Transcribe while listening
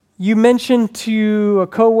You mentioned to a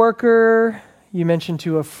coworker, you mentioned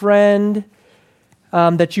to a friend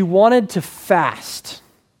that you wanted to fast.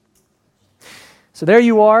 So there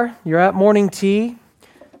you are, you're at morning tea,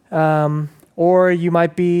 or you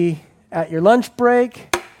might be at your lunch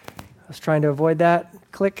break. I was trying to avoid that.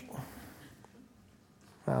 Click.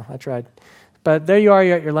 Well, I tried. But there you are,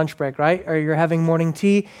 you're at your lunch break, right? Or you're having morning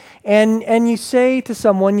tea, and you say to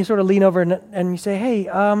someone, you sort of lean over and you say, hey,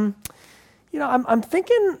 I'm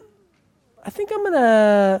thinking, I think I'm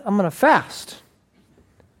gonna fast.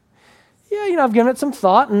 Yeah, I've given it some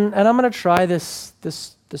thought, and I'm gonna try this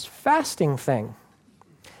fasting thing.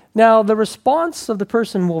 Now, the response of the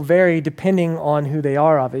person will vary depending on who they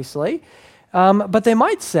are, obviously, but they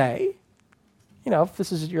might say, if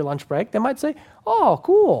this is your lunch break, they might say, oh,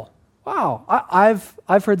 cool. Wow,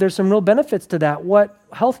 I've heard there's some real benefits to that. What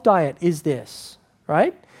health diet is this,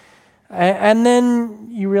 right? And then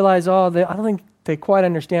you realize, I don't think they quite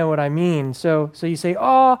understand what I mean. So you say,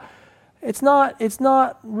 it's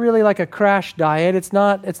not really like a crash diet. It's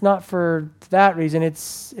not for that reason.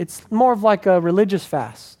 It's more of like a religious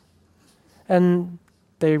fast. And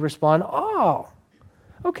they respond,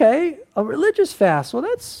 okay, a religious fast. Well,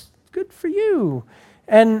 that's good for you.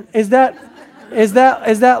 And is that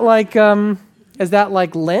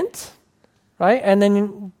like Lent, right? And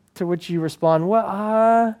then to which you respond,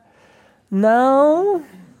 well, no,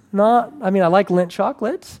 not. I mean, I like Lent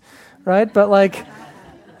chocolates, right? But like,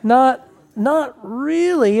 not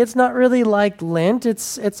really. It's not really like Lent.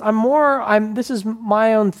 This is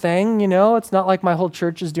my own thing, It's not like my whole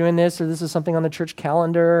church is doing this, or this is something on the church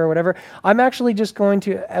calendar or whatever. I'm actually just going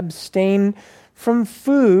to abstain from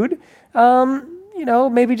food.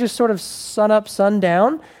 Maybe just sort of sun up, sun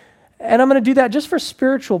down. And I'm going to do that just for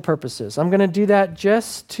spiritual purposes. I'm going to do that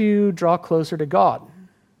just to draw closer to God.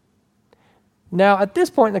 Now, at this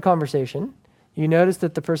point in the conversation, you notice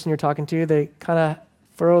that the person you're talking to, they kind of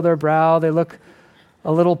furrow their brow. They look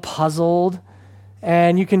a little puzzled.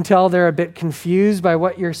 And you can tell they're a bit confused by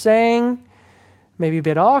what you're saying, maybe a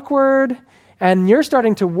bit awkward. And you're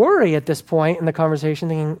starting to worry at this point in the conversation,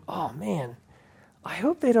 thinking, oh, man, I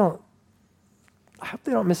hope they don't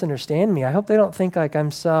misunderstand me. I hope they don't think like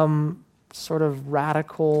I'm some sort of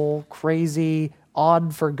radical, crazy,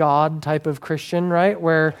 odd for God type of Christian, right?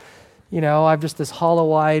 Where, I'm just this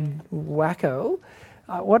hollow-eyed wacko.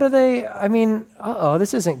 What are they? I mean,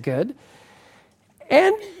 this isn't good.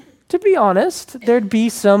 And to be honest, there'd be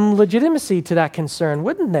some legitimacy to that concern,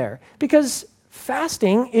 wouldn't there? Because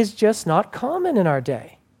fasting is just not common in our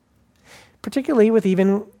day, particularly with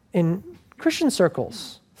even in Christian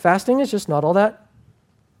circles. Fasting is just not all that,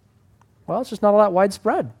 it's just not all that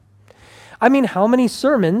widespread. I mean, how many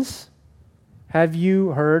sermons have you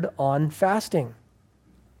heard on fasting?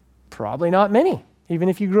 Probably not many, even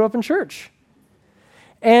if you grew up in church.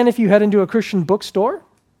 And if you head into a Christian bookstore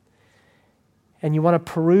and you want to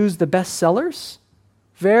peruse the bestsellers,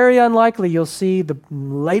 very unlikely you'll see the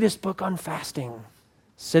latest book on fasting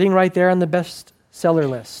sitting right there on the bestseller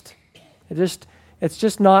list. It's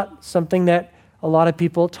just not something that a lot of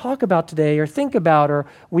people talk about today or think about or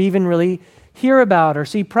we even really hear about or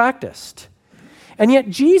see practiced. And yet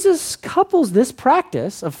Jesus couples this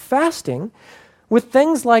practice of fasting with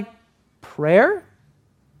things like prayer,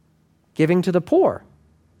 giving to the poor.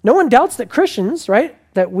 No one doubts that Christians, right,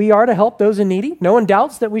 that we are to help those in need. No one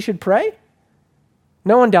doubts that we should pray.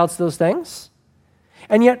 No one doubts those things.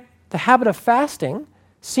 And yet the habit of fasting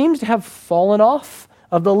seems to have fallen off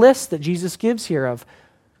of the list that Jesus gives here of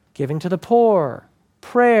giving to the poor,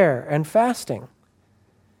 prayer, and fasting.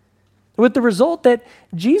 With the result that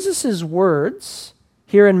Jesus' words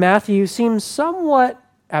here in Matthew seem somewhat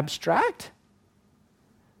abstract,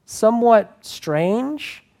 somewhat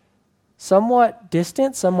strange, somewhat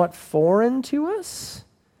distant, somewhat foreign to us.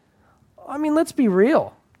 I mean, let's be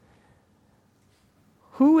real.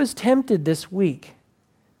 Who is tempted this week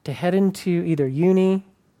to head into either uni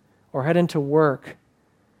or head into work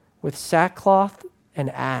with sackcloth and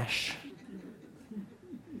ash?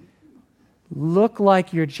 Look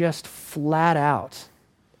like you're just flat out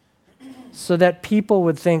so that people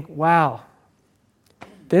would think, wow,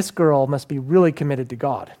 this girl must be really committed to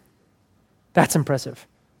God. That's impressive.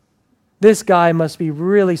 This guy must be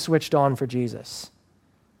really switched on for Jesus.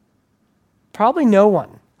 Probably no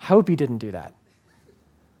one. I hope he didn't do that.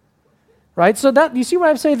 Right? So that you see what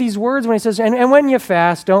I'm saying? These words when he says, and when you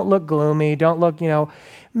fast, don't look gloomy, don't look,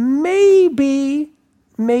 maybe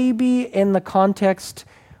in the context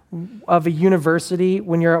of a university,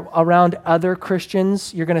 when you're around other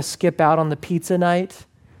Christians, you're going to skip out on the pizza night.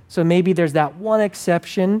 So maybe there's that one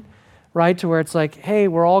exception, right, to where it's like, hey,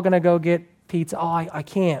 we're all going to go get pizza. Oh, I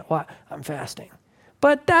can't. Well, I'm fasting.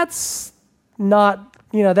 But that's not,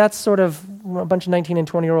 that's sort of a bunch of 19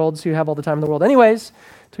 and 20-year-olds who have all the time in the world anyways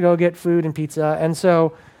to go get food and pizza. And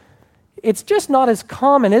so it's just not as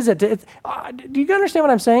common, is it? Do you understand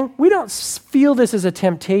what I'm saying? We don't feel this as a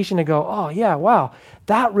temptation to go, oh yeah, wow,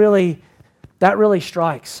 that really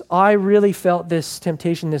strikes. I really felt this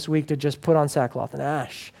temptation this week to just put on sackcloth and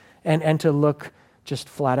ash and to look just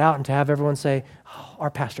flat out and to have everyone say, oh,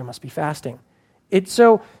 our pastor must be fasting.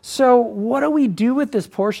 So what do we do with this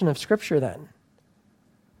portion of Scripture then?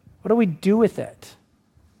 What do we do with it?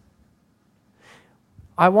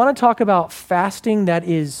 I want to talk about fasting that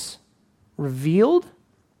is revealed,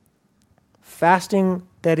 fasting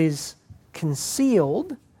that is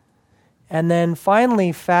concealed, and then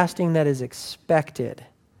finally fasting that is expected.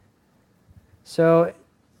 So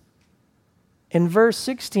in verse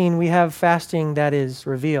 16, we have fasting that is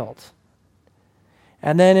revealed.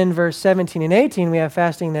 And then in verse 17 and 18, we have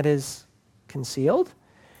fasting that is concealed.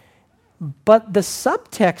 But the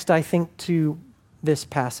subtext, I think, to this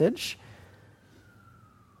passage,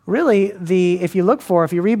 really, if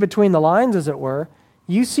you read between the lines, as it were,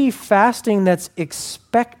 you see fasting that's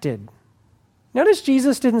expected. Notice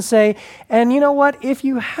Jesus didn't say, and you know what, if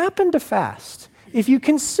you happen to fast, if you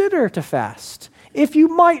consider to fast, if you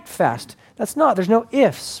might fast, there's no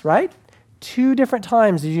ifs, right? 2 different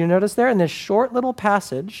times, did you notice there in this short little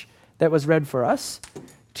passage that was read for us?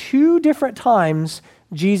 2 different times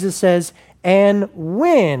Jesus says, and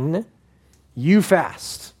when you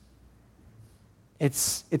fast.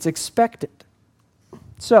 It's expected.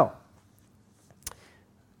 So,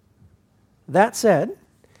 that said,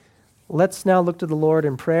 let's now look to the Lord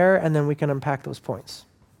in prayer, and then we can unpack those points.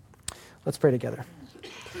 Let's pray together.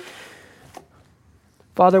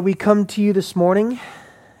 Father, we come to you this morning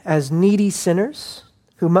as needy sinners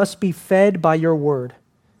who must be fed by your word.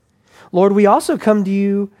 Lord, we also come to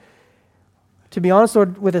you, to be honest,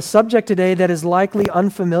 Lord, with a subject today that is likely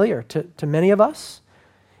unfamiliar to many of us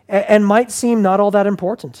and might seem not all that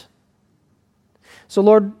important. So,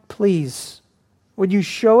 Lord, please, would you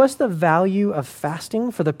show us the value of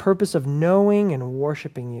fasting for the purpose of knowing and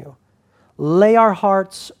worshiping you? Lay our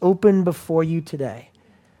hearts open before you today.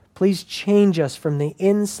 Please change us from the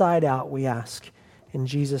inside out, we ask. In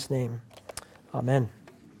Jesus' name, amen.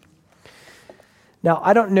 Now,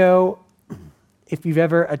 I don't know if you've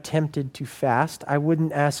ever attempted to fast. I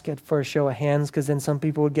wouldn't ask it for a show of hands because then some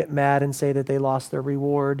people would get mad and say that they lost their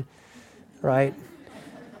reward, right?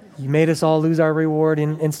 You made us all lose our reward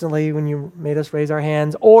instantly when you made us raise our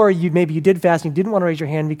hands. Or maybe you did fast and you didn't want to raise your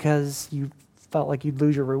hand because you felt like you'd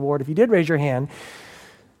lose your reward if you did raise your hand.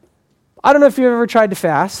 I don't know if you've ever tried to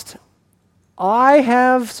fast. I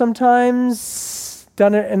have sometimes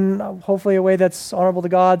done it in hopefully a way that's honorable to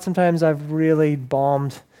God. Sometimes I've really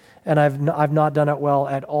bombed and I've not done it well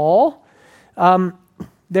at all.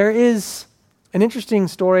 There is an interesting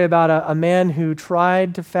story about a man who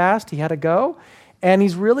tried to fast. He had a go, and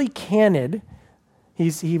he's really candid.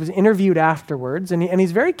 He was interviewed afterwards, and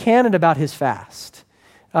he's very candid about his fast.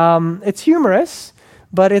 It's humorous,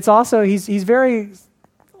 but it's also he's very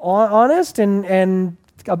honest and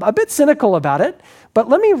a bit cynical about it. But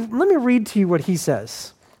let me read to you what he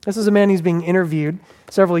says. This is a man who's being interviewed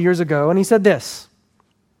several years ago, and he said this: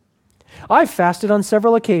 "I fasted on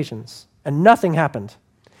several occasions, and nothing happened.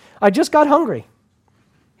 I just got hungry.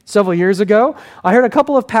 Several years ago, I heard a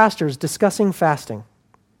couple of pastors discussing fasting.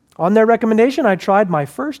 On their recommendation, I tried my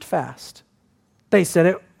first fast. They said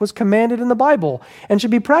it was commanded in the Bible and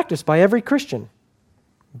should be practiced by every Christian.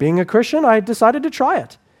 Being a Christian, I decided to try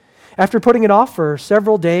it. After putting it off for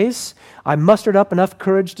several days, I mustered up enough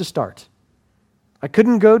courage to start. I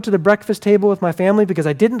couldn't go to the breakfast table with my family because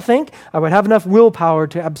I didn't think I would have enough willpower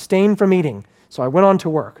to abstain from eating, so I went on to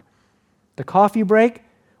work. The coffee break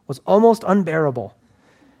was almost unbearable,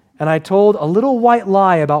 and I told a little white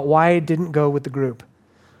lie about why I didn't go with the group.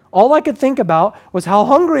 All I could think about was how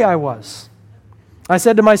hungry I was. I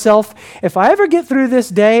said to myself, if I ever get through this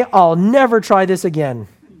day, I'll never try this again.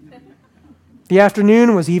 The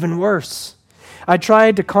afternoon was even worse. I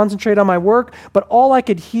tried to concentrate on my work, but all I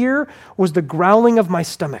could hear was the growling of my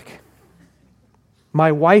stomach.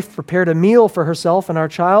 My wife prepared a meal for herself and our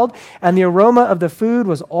child, and the aroma of the food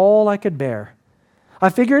was all I could bear. I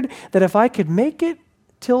figured that if I could make it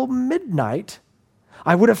till midnight,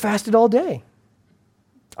 I would have fasted all day.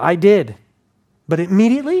 I did, but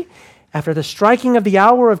immediately, after the striking of the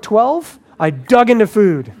hour of 12, I dug into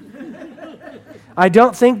food. I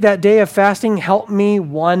don't think that day of fasting helped me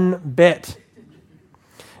one bit."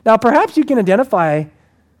 Now, perhaps you can identify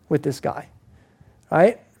with this guy,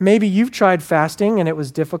 right? Maybe you've tried fasting and it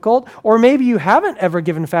was difficult, or maybe you haven't ever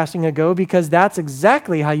given fasting a go because that's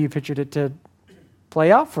exactly how you pictured it to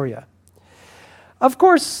play out for you. Of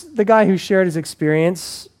course, the guy who shared his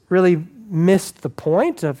experience really missed the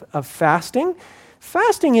point of fasting.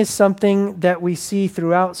 Fasting is something that we see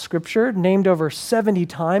throughout Scripture, named over 70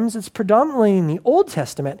 times. It's predominantly in the Old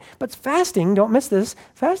Testament. But fasting, don't miss this,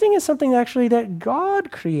 fasting is something actually that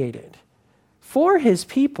God created for his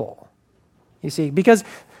people. You see, because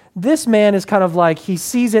this man is kind of like, he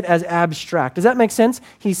sees it as abstract. Does that make sense?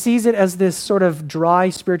 He sees it as this sort of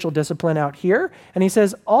dry spiritual discipline out here, and he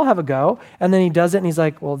says, I'll have a go. And then he does it, and he's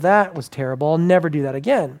like, well, that was terrible. I'll never do that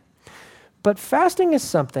again. But fasting is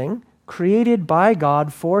something created by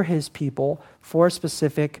God for his people for a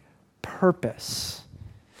specific purpose.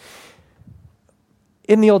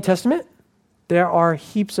 In the Old Testament, there are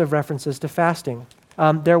heaps of references to fasting.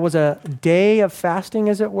 There was a day of fasting,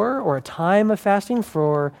 as it were, or a time of fasting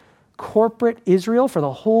for corporate Israel, for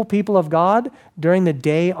the whole people of God, during the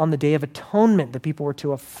day, on the Day of Atonement, the people were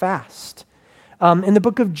to fast. In the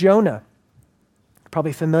book of Jonah,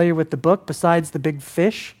 probably familiar with the book, besides the big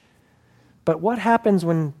fish. But what happens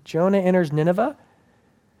when Jonah enters Nineveh?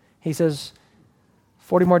 He says,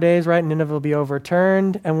 40 more days, right, and Nineveh will be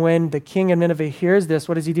overturned. And when the king of Nineveh hears this,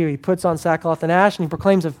 what does he do? He puts on sackcloth and ash, and he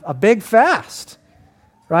proclaims a big fast,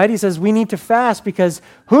 right? He says, we need to fast because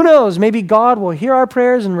who knows, maybe God will hear our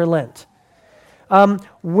prayers and relent.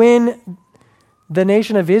 When the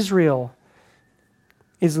nation of Israel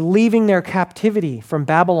is leaving their captivity from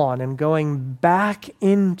Babylon and going back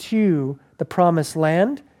into the promised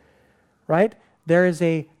land, right? There is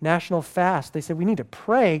a national fast. They said, we need to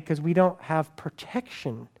pray because we don't have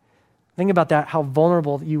protection. Think about that, how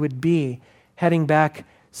vulnerable you would be heading back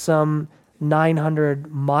some 900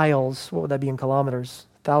 miles. What would that be in kilometers?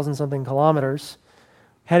 1,000-something kilometers.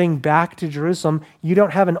 Heading back to Jerusalem. You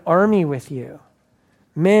don't have an army with you.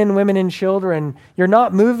 Men, women, and children. You're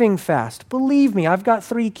not moving fast. Believe me, I've got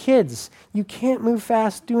 3 kids. You can't move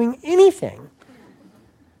fast doing anything.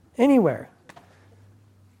 Anywhere.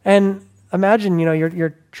 And imagine,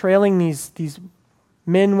 you're trailing these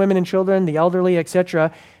men, women, and children, the elderly,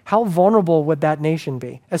 etc. How vulnerable would that nation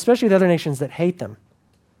be? Especially the other nations that hate them.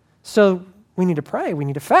 So we need to pray. We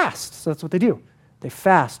need to fast. So that's what they do. They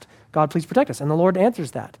fast. God, please protect us. And the Lord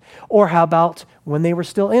answers that. Or how about when they were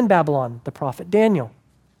still in Babylon, the prophet Daniel,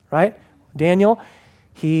 right? Daniel,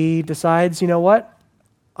 he decides, you know what?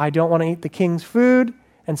 I don't want to eat the king's food.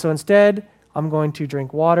 And so instead, I'm going to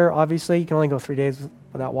drink water. Obviously, you can only go 3 days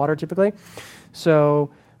without water typically.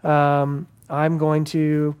 So I'm going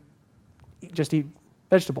to just eat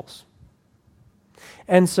vegetables.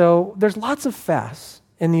 And so there's lots of fasts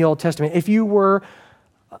in the Old Testament. If you were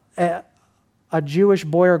a Jewish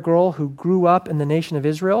boy or girl who grew up in the nation of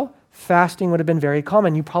Israel, fasting would have been very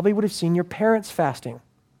common. You probably would have seen your parents fasting.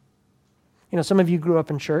 Some of you grew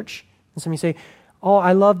up in church, and some of you say, oh,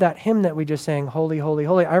 I love that hymn that we just sang, Holy, Holy,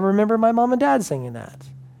 Holy. I remember my mom and dad singing that.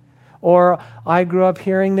 Or I grew up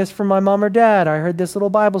hearing this from my mom or dad. I heard this little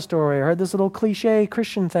Bible story. I heard this little cliche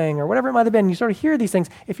Christian thing, or whatever it might have been. You sort of hear these things.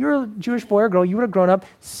 If you're a Jewish boy or girl, you would have grown up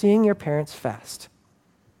seeing your parents fast.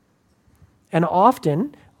 And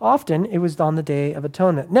often it was on the Day of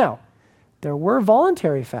Atonement. Now, there were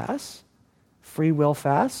voluntary fasts, free will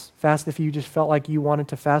fasts, fasts if you just felt like you wanted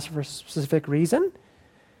to fast for a specific reason.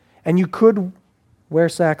 And you could wear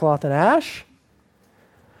sackcloth and ash.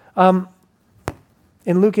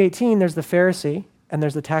 In Luke 18, there's the Pharisee and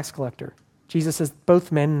there's the tax collector. Jesus says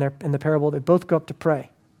both men in the parable, they both go up to pray,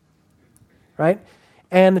 right?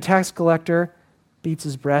 And the tax collector beats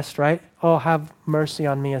his breast, right? Oh, have mercy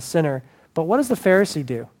on me, a sinner. But what does the Pharisee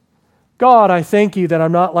do? God, I thank you that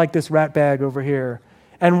I'm not like this rat bag over here.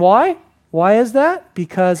 And why? Why is that?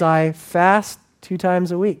 Because I fast 2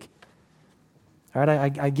 times a week. All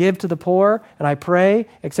right, I give to the poor and I pray,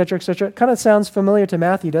 etc., etc. It kind of sounds familiar to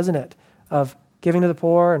Matthew, doesn't it? Of giving to the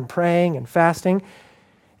poor and praying and fasting.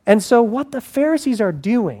 And so what the Pharisees are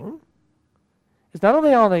doing is not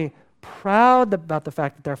only are they proud about the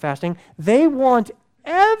fact that they're fasting, they want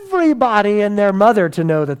everybody and their mother to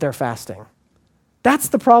know that they're fasting. That's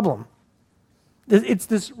the problem. It's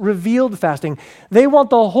this revealed fasting. They want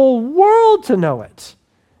the whole world to know it.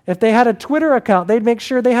 If they had a Twitter account, they'd make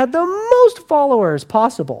sure they had the most followers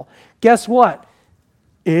possible. Guess what?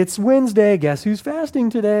 It's Wednesday. Guess who's fasting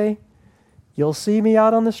today? You'll see me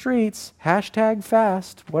out on the streets.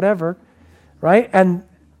 #fast, whatever. Right? And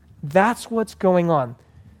that's what's going on.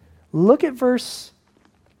 Look at verse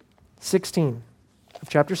 16 of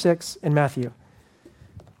chapter 6 in Matthew.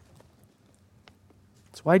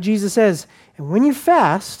 That's why Jesus says, and when you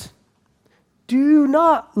fast, do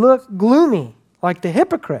not look gloomy like the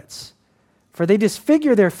hypocrites, for they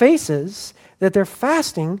disfigure their faces that their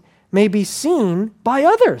fasting may be seen by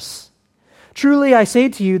others. Truly I say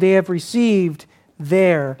to you, they have received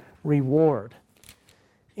their reward.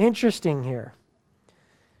 Interesting here.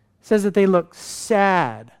 It says that they look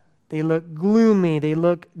sad, they look gloomy, they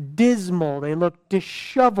look dismal, they look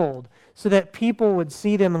disheveled, so that people would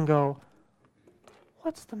see them and go,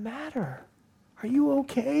 "What's the matter? Are you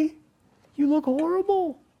okay? You look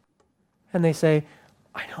horrible." And they say,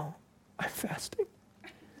 "I know, I'm fasting."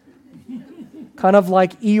 Kind of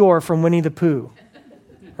like Eeyore from Winnie the Pooh,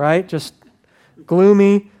 right? Just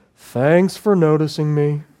gloomy, "Thanks for noticing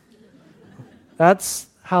me." That's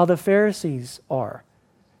how the Pharisees are.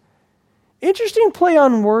 Interesting play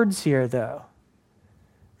on words here, though.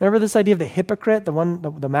 Remember this idea of the hypocrite,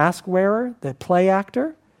 the mask wearer, the play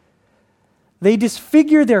actor? They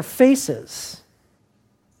disfigure their faces.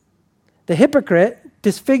 The hypocrite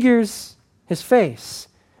disfigures his face,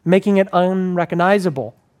 making it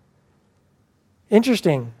unrecognizable.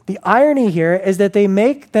 Interesting. The irony here is that they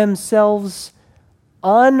make themselves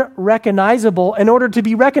unrecognizable in order to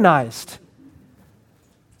be recognized.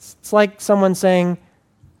 It's like someone saying,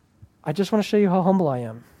 "I just want to show you how humble I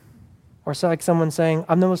am." Or it's like someone saying,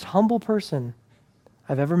 "I'm the most humble person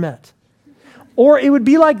I've ever met." Or it would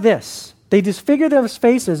be like this. They disfigure their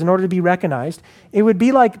faces in order to be recognized. It would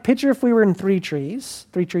be like, picture if we were in Three Trees.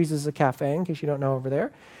 Three Trees is a cafe, in case you don't know over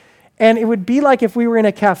there. And it would be like if we were in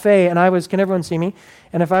a cafe and I was, can everyone see me?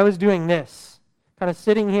 And if I was doing this, kind of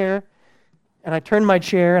sitting here, and I turned my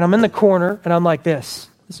chair, and I'm in the corner, and I'm like this.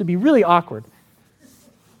 This would be really awkward.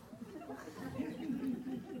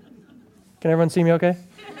 Can everyone see me okay?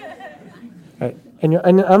 All right.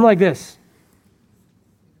 And I'm like this.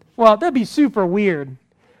 Well, that'd be super weird.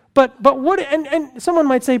 But what, and someone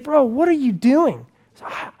might say, "Bro, what are you doing?"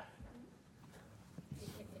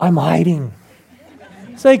 "I'm hiding."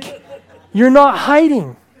 It's like, you're not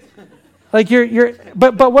hiding. Like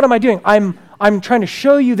but what am I doing? I'm trying to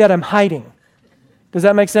show you that I'm hiding. Does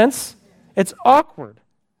that make sense? It's awkward.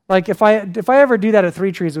 Like if I ever do that at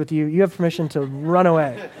Three Trees with you, you have permission to run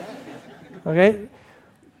away. Okay?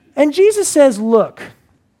 And Jesus says, look,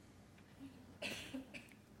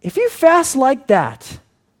 if you fast like that,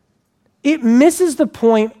 it misses the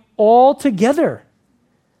point altogether.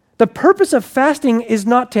 The purpose of fasting is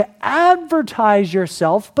not to advertise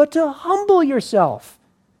yourself, but to humble yourself.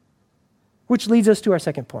 Which leads us to our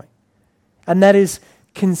second point, and that is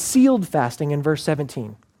concealed fasting in verse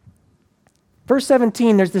 17. Verse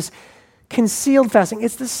 17, there's this concealed fasting.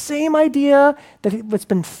 It's the same idea that's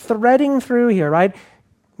been threading through here, right?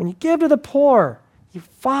 When you give to the poor, your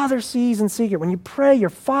Father sees in secret. When you pray, your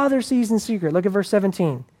Father sees in secret. Look at verse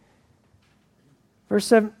 17. Verse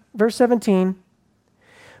 17,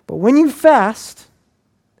 "But when you fast,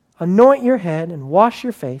 anoint your head and wash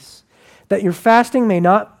your face, that your fasting may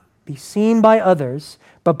not be seen by others,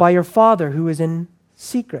 but by your Father who is in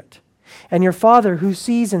secret. And your Father who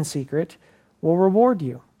sees in secret will reward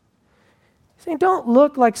you." He's saying, don't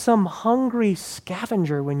look like some hungry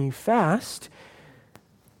scavenger when you fast.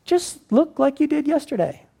 Just look like you did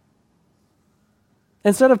yesterday.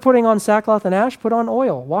 Instead of putting on sackcloth and ash, put on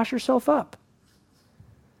oil. Wash yourself up.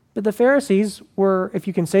 But the Pharisees were, if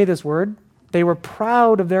you can say this word, they were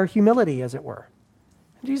proud of their humility, as it were.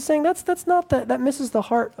 And Jesus is saying that misses the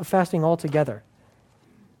heart of fasting altogether.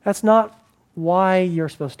 That's not why you're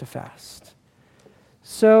supposed to fast.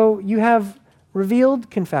 So you have revealed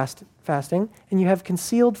fasting, and you have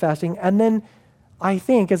concealed fasting, and then I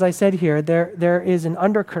think, as I said here, there is an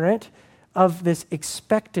undercurrent of this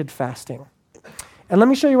expected fasting. And let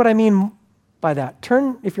me show you what I mean by that.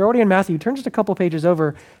 If you're already in Matthew, turn just a couple pages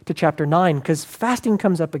over to chapter 9, because fasting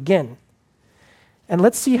comes up again. And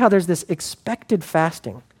let's see how there's this expected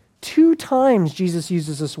fasting. 2 times Jesus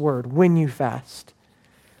uses this word, "when you fast."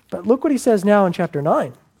 But look what he says now in chapter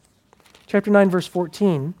 9. Chapter 9, verse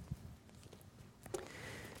 14.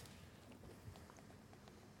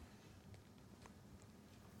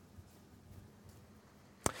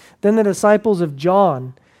 Then the disciples of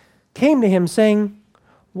John came to him saying,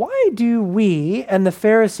 "Why do we and the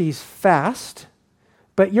Pharisees fast,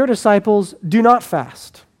 but your disciples do not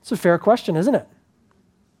fast?" It's a fair question, isn't it?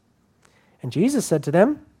 And Jesus said to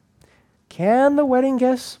them, "Can the wedding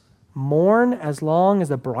guests mourn as long as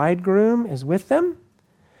the bridegroom is with them?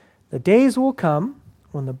 The days will come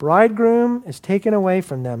when the bridegroom is taken away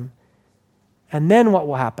from them, and then what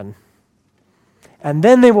will happen? And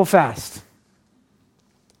then they will fast."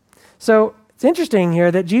 So it's interesting here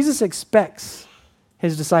that Jesus expects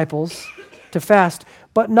his disciples to fast,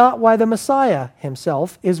 but not while the Messiah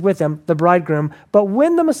himself is with them, the bridegroom, but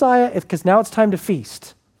when the Messiah, because now it's time to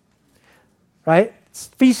feast, right? It's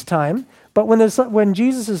feast time, but when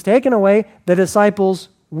Jesus is taken away, the disciples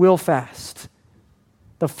will fast.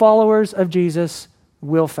 the followers of Jesus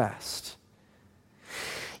will fast.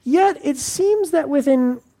 Yet it seems that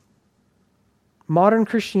within modern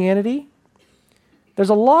Christianity,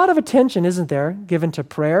 there's a lot of attention, isn't there, given to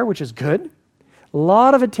prayer, which is good. A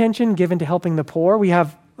lot of attention given to helping the poor. We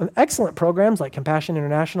have excellent programs like Compassion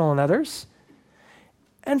International and others.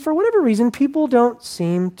 And for whatever reason, people don't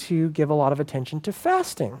seem to give a lot of attention to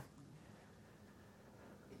fasting.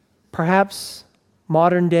 Perhaps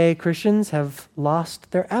modern day Christians have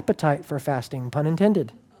lost their appetite for fasting, pun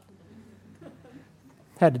intended.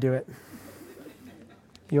 Had to do it.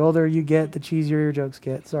 The older you get, the cheesier your jokes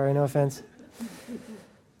get. Sorry, no offense.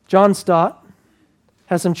 John Stott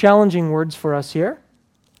has some challenging words for us here.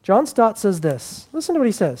 John Stott says this. Listen to what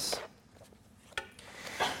he says.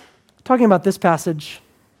 Talking about this passage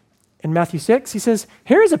in Matthew 6, he says,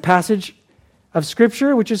 "Here is a passage of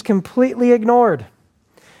Scripture which is completely ignored.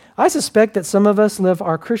 I suspect that some of us live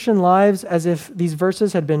our Christian lives as if these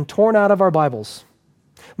verses had been torn out of our Bibles.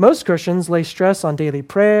 Most Christians lay stress on daily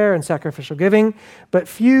prayer and sacrificial giving, but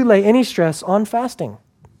few lay any stress on fasting.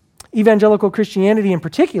 Evangelical Christianity in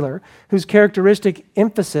particular, whose characteristic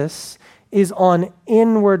emphasis is on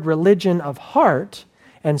inward religion of heart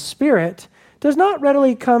and spirit, does not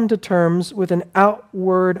readily come to terms with an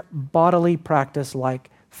outward bodily practice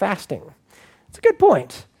like fasting." It's a good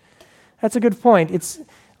point. That's a good point.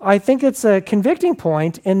 I think it's a convicting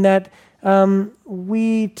point in that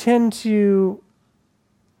we tend to,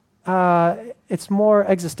 it's more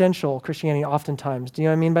existential Christianity oftentimes. Do you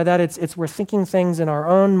know what I mean by that? It's we're thinking things in our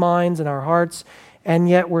own minds and our hearts, and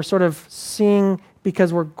yet we're sort of seeing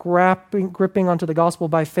because we're gripping onto the gospel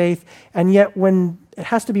by faith, and yet when it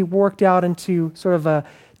has to be worked out into sort of a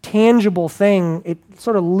tangible thing, it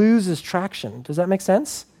sort of loses traction. Does that make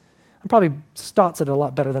sense? Probably Stott said it a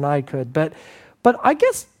lot better than I could, but I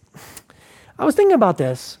guess I was thinking about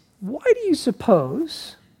this. Why do you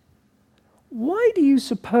suppose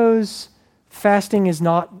fasting is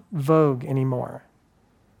not vogue anymore?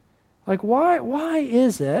 Like, why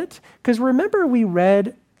is it? Because remember we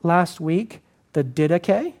read last week the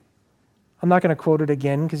Didache? I'm not going to quote it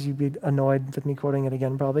again because you'd be annoyed with me quoting it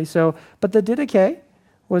again probably. But the Didache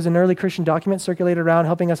was an early Christian document circulated around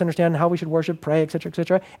helping us understand how we should worship, pray, etc.,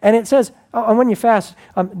 etc. And it says, and when you fast,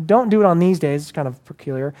 don't do it on these days. It's kind of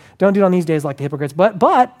peculiar. Don't do it on these days like the hypocrites, but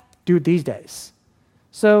do it these days.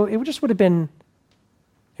 So it would have been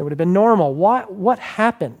normal. What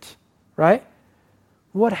happened, right?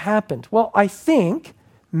 What happened? Well, I think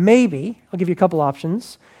maybe, I'll give you a couple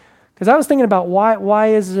options, because I was thinking about why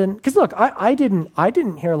isn't, because look, I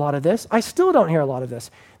didn't hear a lot of this. I still don't hear a lot of this.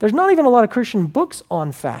 There's not even a lot of Christian books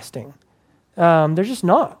on fasting. There's just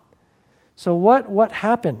not. So what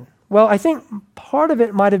happened? Well, I think part of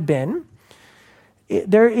it might have been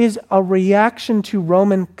there is a reaction to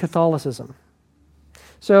Roman Catholicism.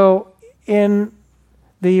 So in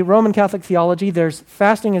the Roman Catholic theology, there's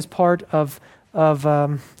fasting as part of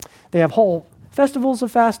they have whole festivals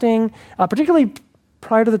of fasting, particularly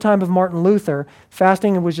prior to the time of Martin Luther.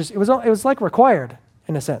 Fasting was like required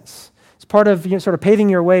in a sense. It's part of sort of paving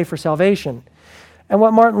your way for salvation. And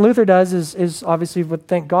what Martin Luther does is obviously,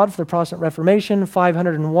 thank God for the Protestant Reformation,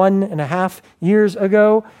 501 and a half years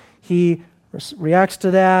ago, he reacts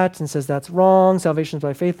to that and says that's wrong. Salvation is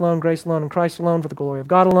by faith alone, grace alone, and Christ alone, for the glory of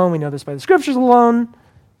God alone. We know this by the Scriptures alone.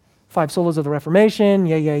 5 solas of the Reformation,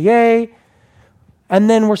 yay, yay, yay. And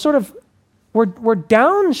then we're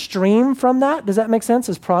downstream from that. Does that make sense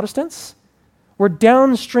as Protestants? We're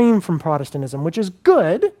downstream from Protestantism, which is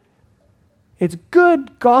good. It's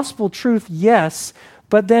good gospel truth, yes,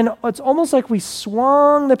 but then it's almost like we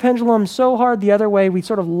swung the pendulum so hard the other way, we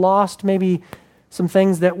sort of lost maybe some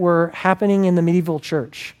things that were happening in the medieval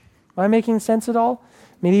church. Am I making sense at all?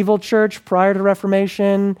 Medieval church, prior to the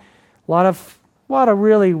Reformation, a lot of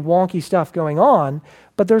really wonky stuff going on,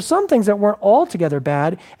 but there's some things that weren't altogether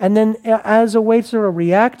bad, and then as a way to sort of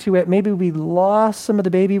react to it, maybe we lost some of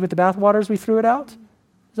the baby with the bathwater as we threw it out.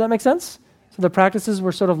 Does that make sense? So the practices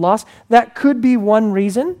were sort of lost. That could be one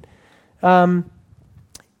reason. And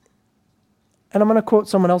I'm going to quote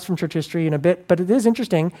someone else from church history in a bit, but it is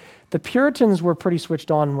interesting. The Puritans were pretty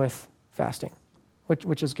switched on with fasting,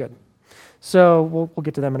 which is good. So we'll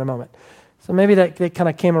get to them in a moment. So maybe that they kind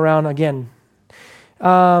of came around again.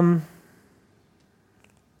 And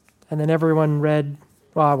then everyone read,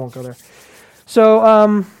 well, I won't go there.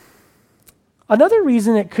 So another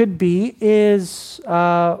reason it could be is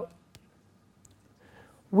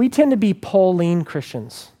we tend to be Pauline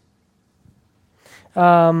Christians. Do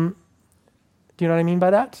you know what I mean by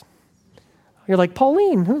that? You're like,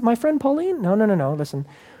 Pauline, who's my friend Pauline? No. Listen,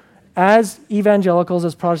 as evangelicals,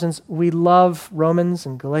 as Protestants, we love Romans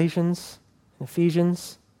and Galatians,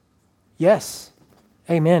 Ephesians. Yes.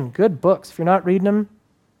 Amen. Good books. If you're not reading them,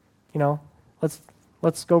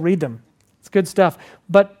 let's go read them. It's good stuff.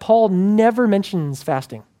 But Paul never mentions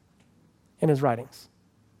fasting in his writings,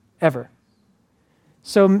 ever.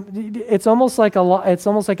 So it's almost like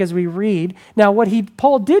as we read. Now, what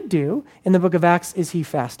Paul did do in the book of Acts is he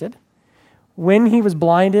fasted. When he was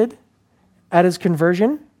blinded at his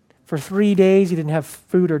conversion, for 3 days he didn't have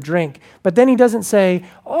food or drink. But then he doesn't say,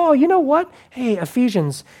 oh, you know what? Hey,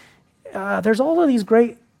 Ephesians, there's all of these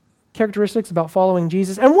great characteristics about following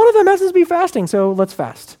Jesus, and one of them has to be fasting, so let's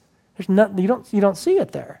fast. There's you don't see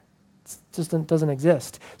it there. It just doesn't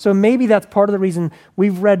exist. So maybe that's part of the reason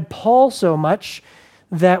we've read Paul so much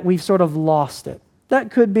that we've sort of lost it.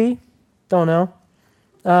 That could be. Don't know.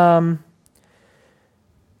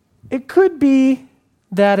 It could be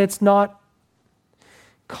that it's not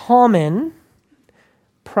common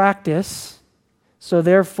practice, so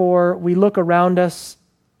therefore we look around us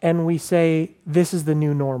and we say, this is the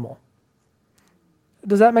new normal.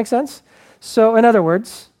 Does that make sense? So in other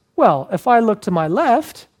words, well, if I look to my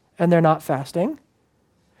left and they're not fasting,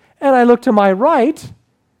 and I look to my right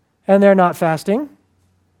and they're not fasting,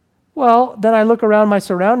 well, then I look around my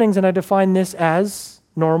surroundings and I define this as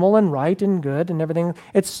normal and right and good and everything.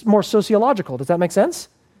 It's more sociological. Does that make sense?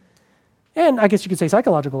 And I guess you could say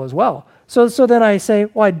psychological as well. So then I say,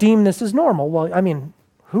 well, I deem this as normal. Well, I mean,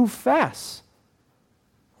 who fasts?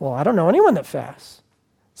 Well, I don't know anyone that fasts.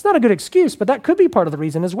 It's not a good excuse, but that could be part of the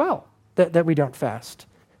reason as well, that we don't fast.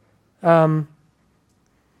 It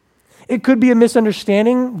could be a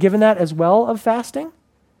misunderstanding, given that as well, of fasting,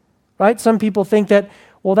 right? Some people think that,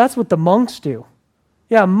 well, that's what the monks do.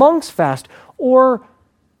 Yeah, monks fast. Or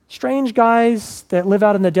strange guys that live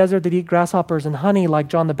out in the desert that eat grasshoppers and honey, like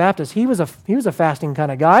John the Baptist. He was a fasting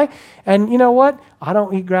kind of guy. And you know what? I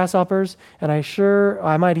don't eat grasshoppers, and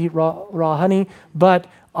I might eat raw honey, but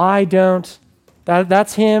I don't.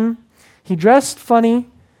 That's him. He dressed funny,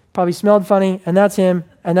 probably smelled funny, and that's him,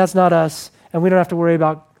 and that's not us, and we don't have to worry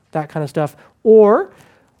about that kind of stuff. Or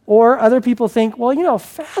other people think, well,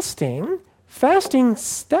 fasting,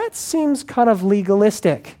 that seems kind of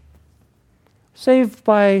legalistic. Saved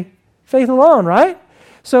by faith alone, right?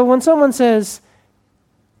 So when someone says,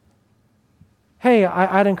 hey,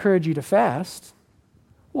 I'd encourage you to fast,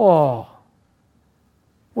 whoa,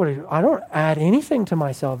 I don't add anything to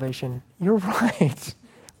my salvation. You're right.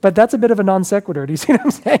 But that's a bit of a non sequitur. Do you see what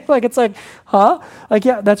I'm saying? It's like, huh?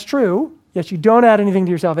 Yeah, that's true. Yes, you don't add anything to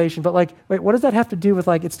your salvation, but wait, what does that have to do with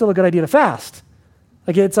it's still a good idea to fast?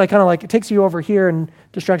 It's kind of it takes you over here and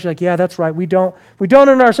distracts you. Yeah, that's right. We don't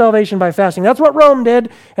earn our salvation by fasting. That's what Rome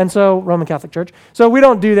did, and so Roman Catholic Church. So we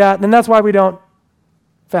don't do that, and that's why we don't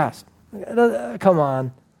fast. Come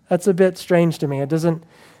on, that's a bit strange to me. It doesn't.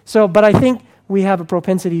 So, but I think we have a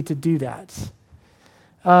propensity to do that.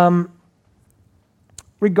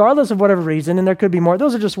 Regardless of whatever reason, and there could be more.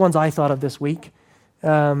 Those are just ones I thought of this week.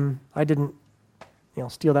 I didn't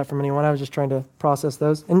steal that from anyone. I was just trying to process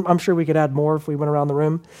those. And I'm sure we could add more if we went around the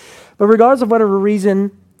room. But regardless of whatever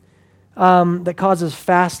reason that causes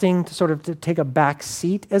fasting to take a back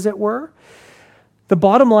seat, as it were, the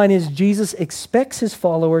bottom line is Jesus expects his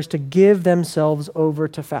followers to give themselves over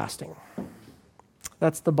to fasting.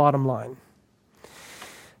 That's the bottom line.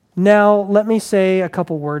 Now, let me say a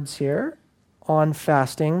couple words here on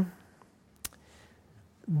fasting.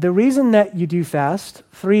 The reason that you do fast,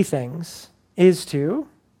 3 things, is to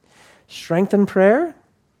strengthen prayer,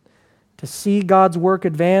 to see God's work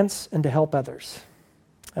advance, and to help others.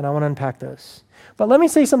 And I want to unpack those. But let me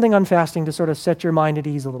say something on fasting to sort of set your mind at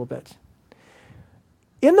ease a little bit.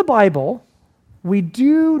 In the Bible, we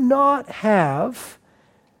do not have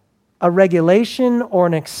a regulation or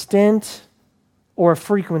an extent or a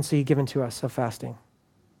frequency given to us of fasting.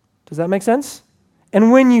 Does that make sense?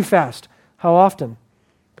 And when you fast, how often?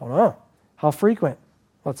 Don't know. How frequent?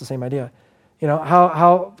 Well, it's the same idea.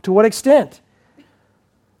 How to what extent?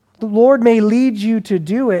 The Lord may lead you to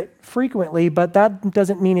do it frequently, but that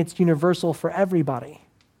doesn't mean it's universal for everybody.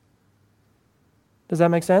 Does that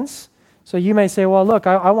make sense? So you may say, well, look,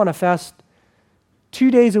 I want to fast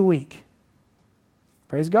 2 days a week.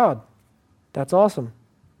 Praise God. That's awesome.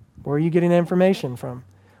 Where are you getting the information from?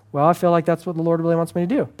 Well, I feel like that's what the Lord really wants me to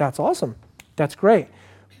do. That's awesome. That's great.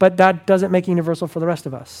 But that doesn't make it universal for the rest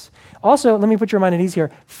of us. Also, let me put your mind at ease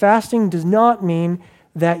here. Fasting does not mean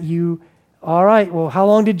that all right, well, how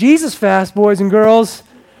long did Jesus fast, boys and girls?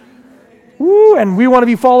 Woo, and we want to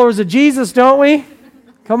be followers of Jesus, don't we?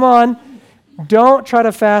 Come on. Don't try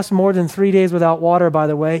to fast more than 3 days without water, by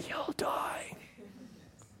the way. You'll die.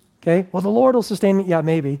 Okay? Well, the Lord will sustain me. Yeah,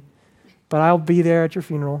 maybe. But I'll be there at your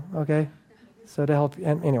funeral, okay? So to help you.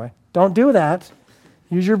 And anyway, Don't do that.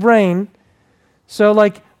 Use your brain. So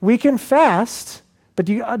like we can fast, but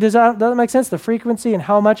does that make sense? The frequency and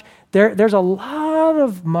how much? There's a lot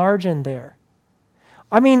of margin there.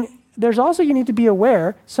 I mean, there's also, you need to be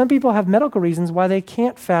aware, some people have medical reasons why they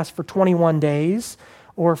can't fast for 21 days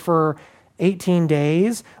or for 18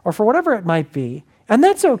 days or for whatever it might be. And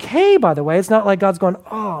that's okay, by the way. It's not like God's going,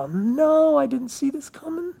 oh no, I didn't see this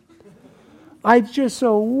coming. I just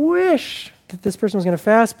so wish that this person was going to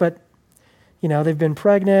fast, but they've been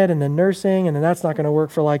pregnant and then nursing, and then that's not going to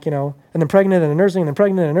work for and then pregnant and then nursing and then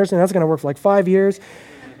pregnant and nursing. That's going to work for like 5 years.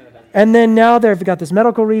 And then now they've got this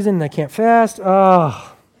medical reason and they can't fast.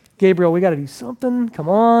 Oh, Gabriel, we got to do something. Come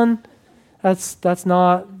on. That's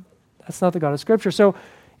not the God of Scripture. So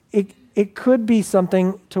it could be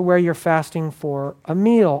something to where you're fasting for a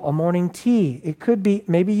meal, a morning tea. It could be,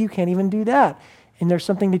 maybe you can't even do that. And there's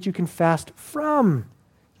something that you can fast from,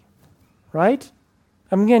 right?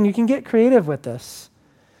 Again, you can get creative with this.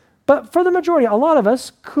 But for the majority, a lot of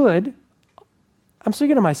us could. I'm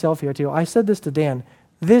speaking to myself here too. I said this to Dan.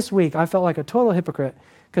 This week, I felt like a total hypocrite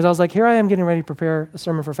because I was like, here I am getting ready to prepare a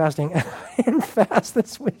sermon for fasting, and I didn't fast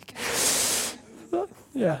this week.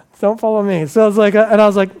 Yeah, don't follow me. So I was like,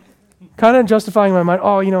 kind of justifying in my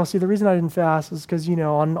mind, see, the reason I didn't fast is because,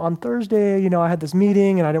 on Thursday, I had this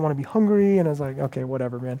meeting and I didn't want to be hungry. And I was like, okay,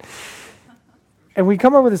 whatever, man. And we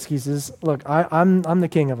come up with excuses. Look, I'm the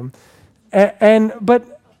king of them.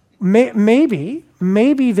 But maybe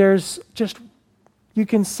there's just, you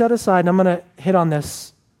can set aside, and I'm going to hit on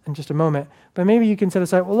this in just a moment, but maybe you can set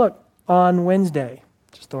aside, well, look, on Wednesday,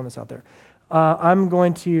 just throwing this out there, I'm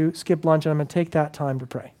going to skip lunch and I'm going to take that time to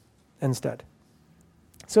pray instead.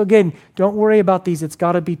 So again, don't worry about these. It's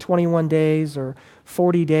got to be 21 days or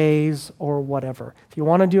 40 days or whatever. If you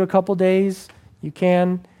want to do a couple days, you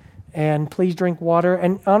can. And please drink water.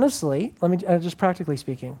 And honestly, let me just practically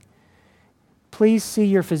speaking, please see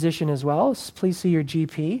your physician as well. Please see your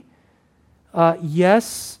GP.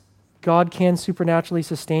 Yes, God can supernaturally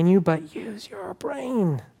sustain you, but use your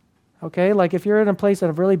brain. Okay? Like if you're in a place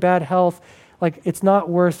of really bad health, like it's not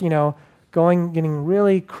worth, getting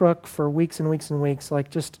really crook for weeks and weeks and weeks. Like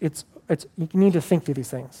just you need to think through these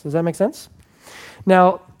things. Does that make sense?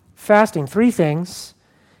 Now, fasting, 3 things.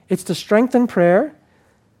 It's to strengthen prayer,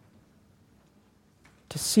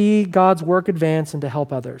 to see God's work advance, and to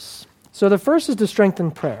help others. So the first is to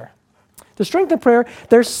strengthen prayer. To strengthen prayer,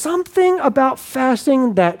 there's something about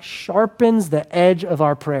fasting that sharpens the edge of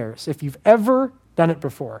our prayers. If you've ever done it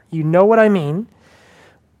before, you know what I mean.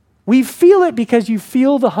 We feel it because you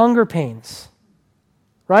feel the hunger pains,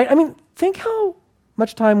 right? I mean, think how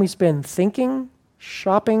much time we spend thinking,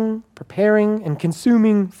 shopping, preparing, and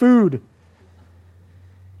consuming food.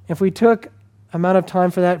 If we took amount of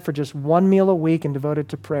time for that for just 1 meal a week and devote it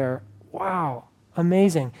to prayer, wow,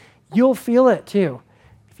 amazing. You'll feel it too.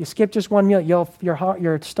 If you skip just 1 meal,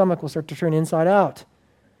 your stomach will start to turn inside out.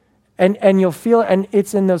 And you'll feel it, and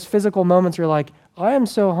it's in those physical moments where you're like, I am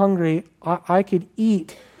so hungry, I could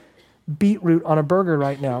eat beetroot on a burger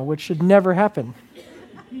right now, which should never happen.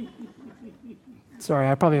 Sorry,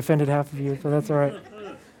 I probably offended half of you, but that's all right.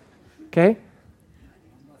 Okay?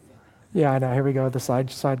 Yeah, I know. Here we go. The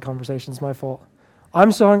side conversation's my fault.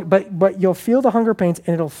 I'm so hungry, but you'll feel the hunger pains,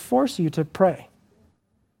 and it'll force you to pray.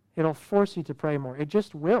 It'll force you to pray more. It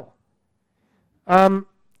just will.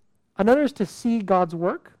 Another is to see God's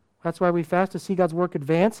work. That's why we fast, to see God's work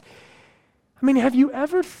advance. I mean, have you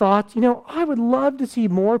ever thought, I would love to see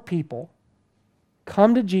more people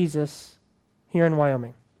come to Jesus here in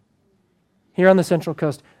Wyoming, here on the Central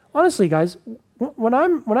Coast. Honestly, guys, when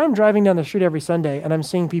I'm driving down the street every Sunday and I'm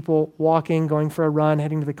seeing people walking, going for a run,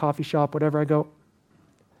 heading to the coffee shop, whatever, I go,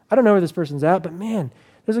 I don't know where this person's at, but man,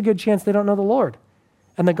 there's a good chance they don't know the Lord.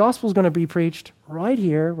 And the gospel's going to be preached right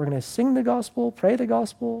here. We're going to sing the gospel, pray the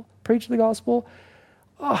gospel, preach the gospel.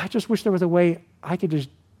 Oh, I just wish there was a way I could just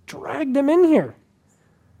drag them in here.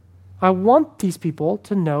 I want these people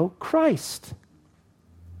to know Christ.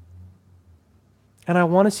 And I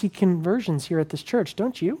want to see conversions here at this church,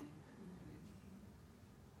 don't you?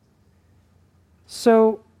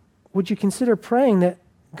 So, would you consider praying that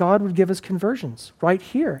God would give us conversions right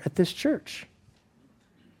here at this church?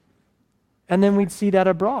 And then we'd see that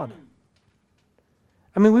abroad.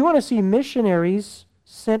 I mean, we want to see missionaries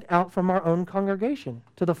sent out from our own congregation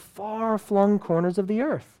to the far-flung corners of the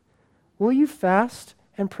earth. Will you fast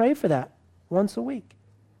and pray for that once a week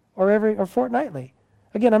or fortnightly?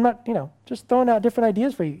 Again, I'm not, just throwing out different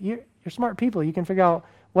ideas for you. You're smart people. You can figure out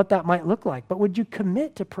what that might look like. But would you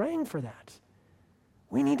commit to praying for that?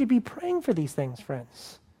 We need to be praying for these things,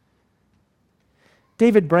 friends.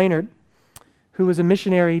 David Brainerd, who was a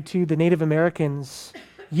missionary to the Native Americans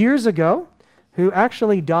years ago, who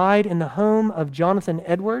actually died in the home of Jonathan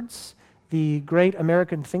Edwards, the great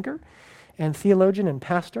American thinker and theologian and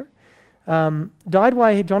pastor. Died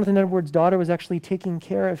while Jonathan Edwards' daughter was actually taking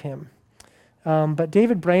care of him. But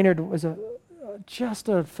David Brainerd was just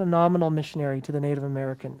a phenomenal missionary to the Native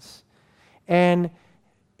Americans. And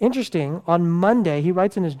interesting, on Monday, he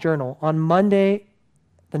writes in his journal, on Monday,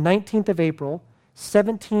 the 19th of April,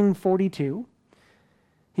 1742,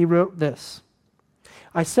 he wrote this: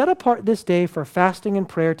 I set apart this day for fasting and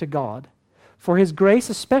prayer to God, for his grace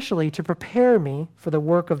especially to prepare me for the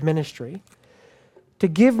work of ministry, to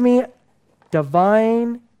give me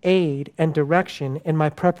divine aid and direction in my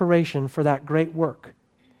preparation for that great work,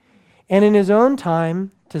 and in his own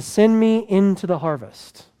time to send me into the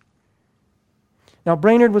harvest. Now,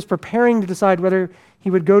 Brainerd was preparing to decide whether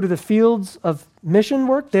he would go to the fields of mission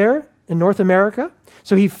work there in North America.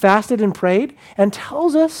 So he fasted and prayed and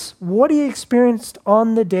tells us what he experienced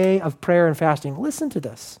on the day of prayer and fasting. Listen to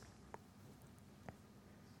this.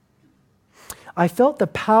 I felt the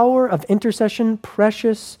power of intercession,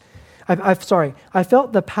 I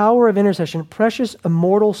felt the power of intercession, precious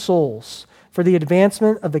immortal souls, for the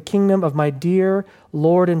advancement of the kingdom of my dear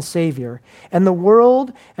Lord and Savior, and the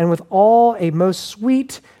world, and with all a most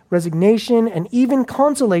sweet resignation and even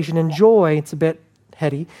consolation and joy, it's a bit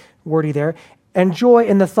heady, wordy there, and joy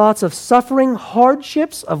in the thoughts of suffering,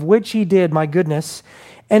 hardships of which he did, my goodness,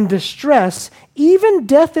 and distress, even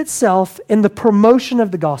death itself, in the promotion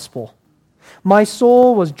of the gospel. My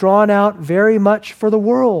soul was drawn out very much for the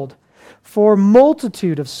world, for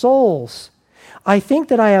multitude of souls. I think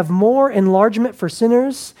that I have more enlargement for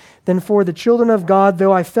sinners than for the children of God,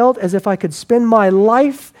 though I felt as if I could spend my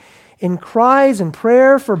life in cries and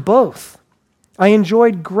prayer for both. I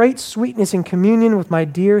enjoyed great sweetness in communion with my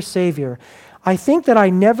dear Savior. I think that I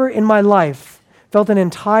never in my life felt an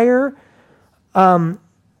entire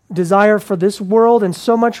desire for this world and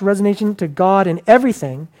so much resignation to God in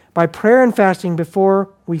everything by prayer and fasting before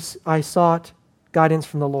I sought guidance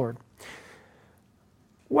from the Lord.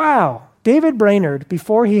 Wow. David Brainerd,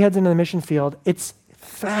 before he heads into the mission field, it's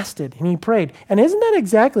fasted and he prayed. And isn't that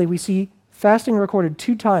exactly, we see fasting recorded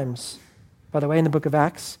 2 times, by the way, in the book of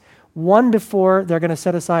Acts. One before they're going to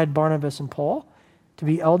set aside Barnabas and Paul to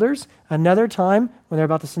be elders. Another time when they're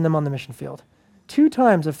about to send them on the mission field. 2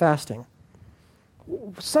 times of fasting.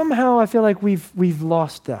 Somehow I feel like we've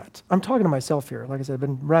lost that. I'm talking to myself here. Like I said, I've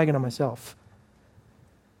been ragging on myself.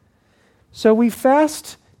 So we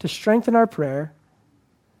fast to strengthen our prayer.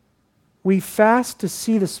 We fast to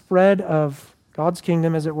see the spread of God's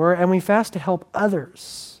kingdom, as it were, and we fast to help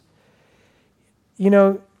others. You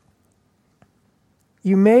know,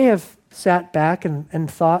 you may have sat back and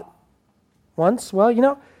thought once, well, you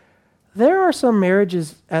know, there are some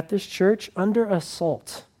marriages at this church under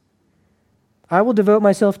assault. I will devote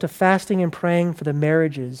myself to fasting and praying for the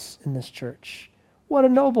marriages in this church. What a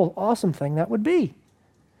noble, awesome thing that would be.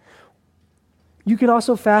 You can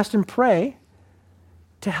also fast and pray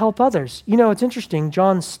to help others. You know, it's interesting.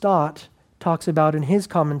 John Stott talks about in his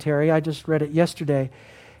commentary, I just read it yesterday,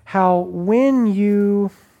 how when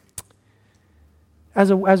you,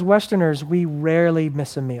 as Westerners, we rarely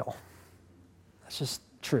miss a meal. That's just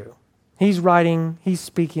true. He's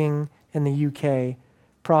speaking in the UK,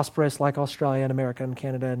 prosperous like Australia and America and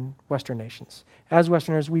Canada and Western nations. As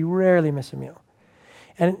Westerners, we rarely miss a meal.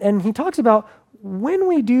 And he talks about when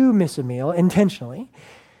we do miss a meal intentionally,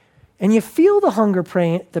 and you feel the hunger,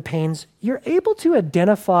 the pains, you're able to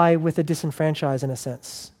identify with the disenfranchised in a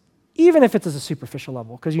sense, even if it's at a superficial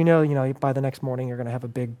level, because you know, by the next morning you're going to have a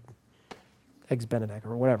big Eggs Benedict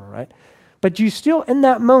or whatever, right? But you still, in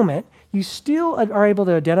that moment, you still are able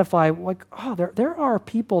to identify, like, oh, there are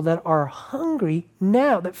people that are hungry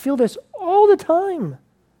now, that feel this all the time.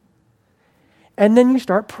 And then you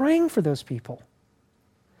start praying for those people.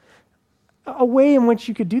 A way in which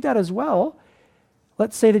you could do that as well,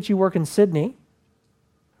 let's say that you work in Sydney,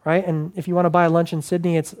 right? And if you want to buy lunch in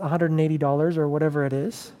Sydney, it's $180 or whatever it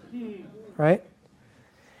is, right?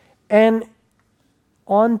 And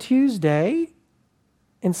on Tuesday,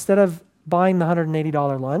 instead of buying the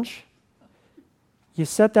 $180 lunch, you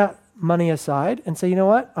set that money aside and say, you know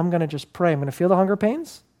what? I'm going to just pray. I'm going to feel the hunger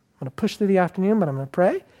pains. I'm going to push through the afternoon, but I'm going to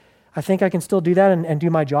pray. I think I can still do that and do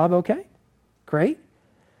my job okay. Great.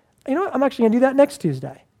 You know what? I'm actually going to do that next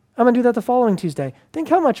Tuesday. I'm going to do that the following Tuesday. Think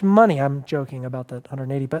how much money, I'm joking about the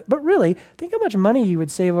 180, but really, think how much money you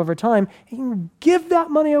would save over time. You can give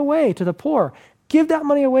that money away to the poor. Give that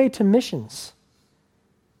money away to missions.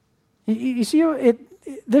 You see,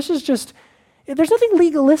 this is just, there's nothing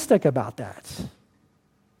legalistic about that.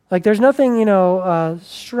 Like there's nothing,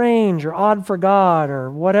 strange or odd for God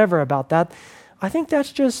or whatever about that. I think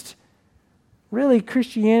that's just really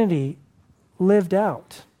Christianity lived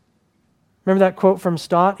out. Remember that quote from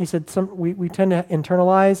Stott? He said, we tend to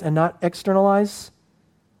internalize and not externalize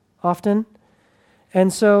often.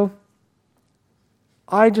 And so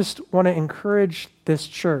I just want to encourage this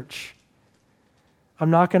church. I'm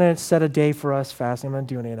not going to set a day for us fasting. I'm not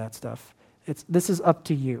doing any of that stuff. This is up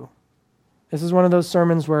to you. This is one of those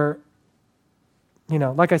sermons where,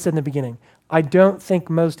 like I said in the beginning, I don't think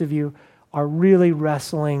most of you are really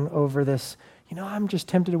wrestling over this. I'm just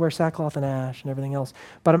tempted to wear sackcloth and ash and everything else.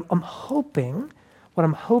 But what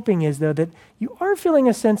I'm hoping is, though, that you are feeling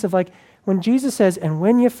a sense of like, when Jesus says, and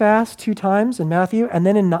when you fast 2 times in Matthew, and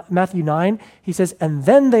then in Matthew 9, he says, and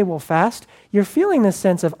then they will fast, you're feeling this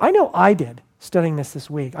sense of, I know I did studying this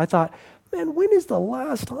week. I thought, man, when is the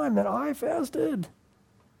last time that I fasted?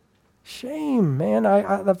 Shame, man.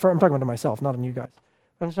 I'm talking about myself, not on you guys.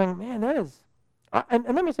 But I'm saying, man, that is, and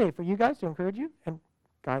let me say, for you guys to encourage you, and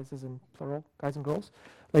guys as in plural, guys and girls,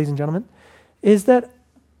 ladies and gentlemen, is that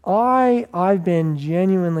I've been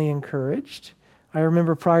genuinely encouraged. I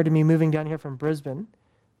remember prior to me moving down here from Brisbane,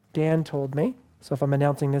 Dan told me, so if I'm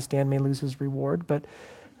announcing this, Dan may lose his reward, but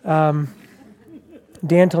Dan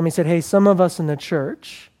told me, he said, hey, some of us in the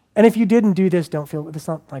church, and if you didn't do this, that's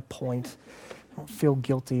not my point, don't feel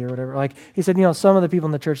guilty or whatever. Like he said, some of the people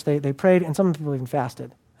in the church, they prayed, and some of the people even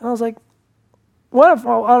fasted. And I was like,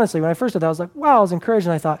 honestly, when I first did that, I was like, wow, I was encouraged,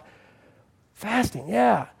 and I thought, fasting,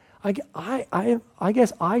 yeah. I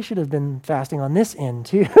guess I should have been fasting on this end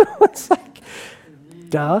too. It's like,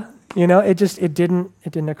 duh. It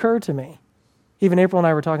didn't occur to me. Even April and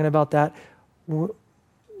I were talking about that.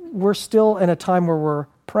 We're still in a time where we're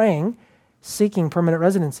praying, seeking permanent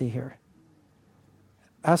residency here.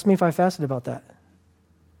 Ask me if I fasted about that.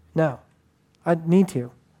 No, I need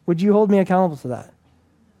to. Would you hold me accountable to that?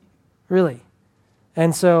 Really?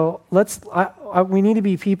 And so we need to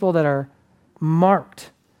be people that are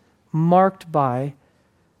marked by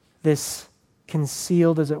this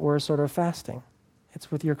concealed, as it were, sort of fasting.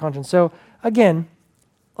 It's with your conscience. So again,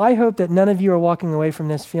 I hope that none of you are walking away from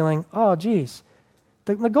this feeling, oh, geez,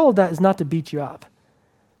 the goal of that is not to beat you up.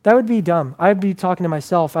 That would be dumb. I'd be talking to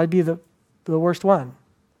myself. I'd be the worst one.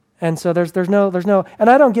 And so there's no, and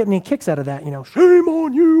I don't get any kicks out of that, shame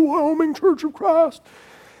on you, Wyoming Church of Christ.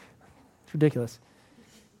 It's ridiculous.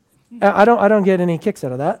 I don't get any kicks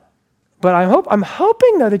out of that. But I'm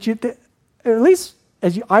hoping though that at least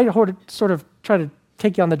as I sort of try to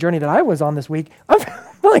take you on the journey that I was on this week, I'm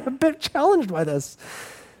feeling a bit challenged by this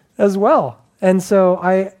as well. And so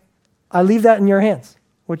I leave that in your hands,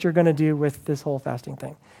 what you're going to do with this whole fasting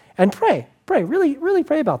thing. And pray, really, really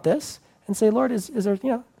pray about this and say, Lord, is there,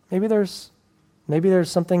 maybe there's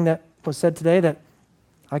something that was said today that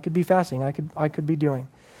I could be fasting, I could be doing.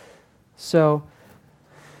 So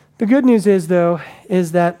the good news is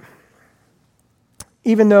that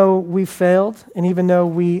even though we failed, and even though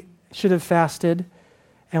we should have fasted,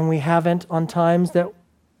 and we haven't on times, that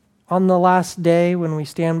on the last day when we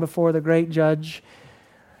stand before the great judge,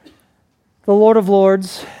 the Lord of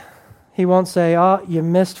Lords, he won't say, you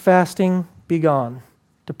missed fasting, be gone,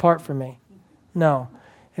 depart from me. No,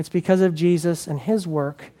 it's because of Jesus and his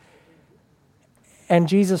work, and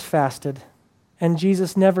Jesus fasted, and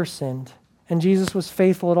Jesus never sinned, and Jesus was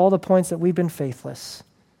faithful at all the points that we've been faithless.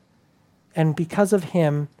 And because of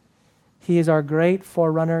him, he is our great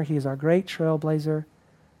forerunner, he is our great trailblazer,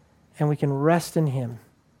 and we can rest in him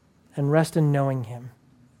and rest in knowing him.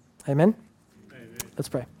 Amen? Amen. Let's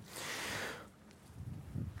pray.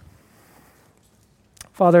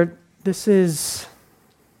 Father, this is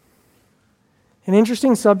an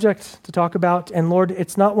interesting subject to talk about, and Lord,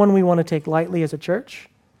 it's not one we want to take lightly as a church.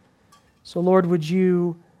 So Lord,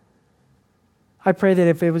 I pray that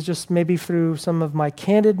if it was just maybe through some of my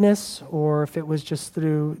candidness, or if it was just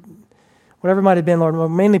through whatever it might have been, Lord, we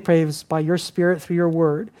mainly pray it was by your Spirit, through your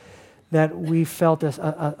word, that we felt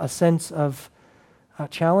a sense of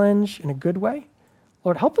challenge in a good way.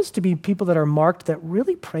 Lord, help us to be people that are marked, that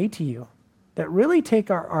really pray to you, that really take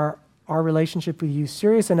our relationship with you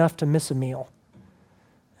serious enough to miss a meal.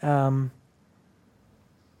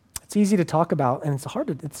 It's easy to talk about, and it's hard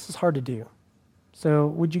to do. So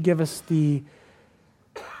would you give us the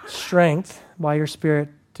strength by your Spirit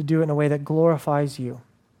to do it in a way that glorifies you,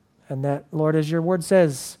 and that, Lord, as your word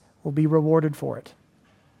says, will be rewarded for it.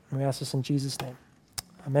 And we ask this in Jesus' name.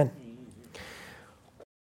 Amen.